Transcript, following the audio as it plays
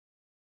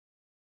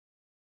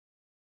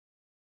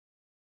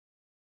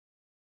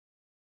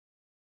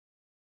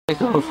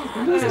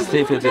Let's see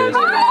if he'll do this.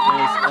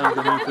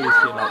 Underneath his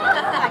chin like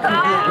that.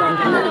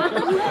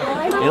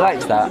 He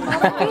likes that.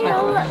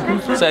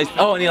 So,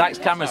 oh, and he likes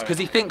cameras because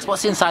he thinks,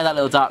 what's inside that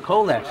little dark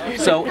hole there?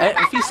 So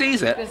if he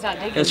sees it,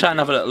 he'll try and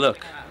have a little look.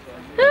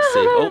 Let's see.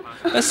 Oh,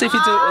 let's see if he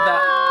do it with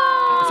that.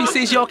 If he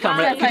sees your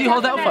camera, could you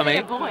hold that up for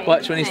me?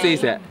 Watch when he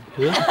sees it.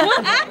 There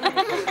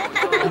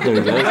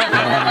he goes.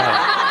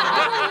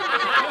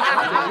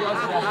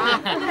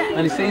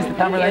 When he sees the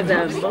camera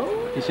lens,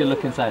 he should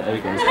look inside. There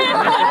he goes.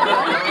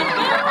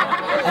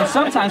 And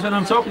sometimes when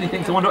I'm talking, he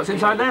thinks, I wonder what's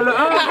inside there. Look.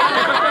 Oh!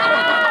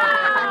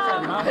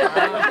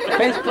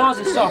 His claws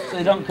are soft, so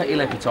they don't cut your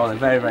lip at all. They're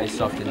very, very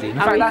soft indeed. In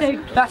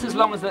fact, that's as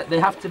long as they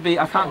have to be.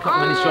 I can't cut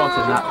them any shorter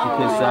than that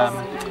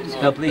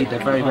because they'll bleed. They're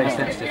very, very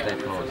sensitive, their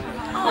claws.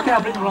 Okay,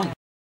 I'll bring them along.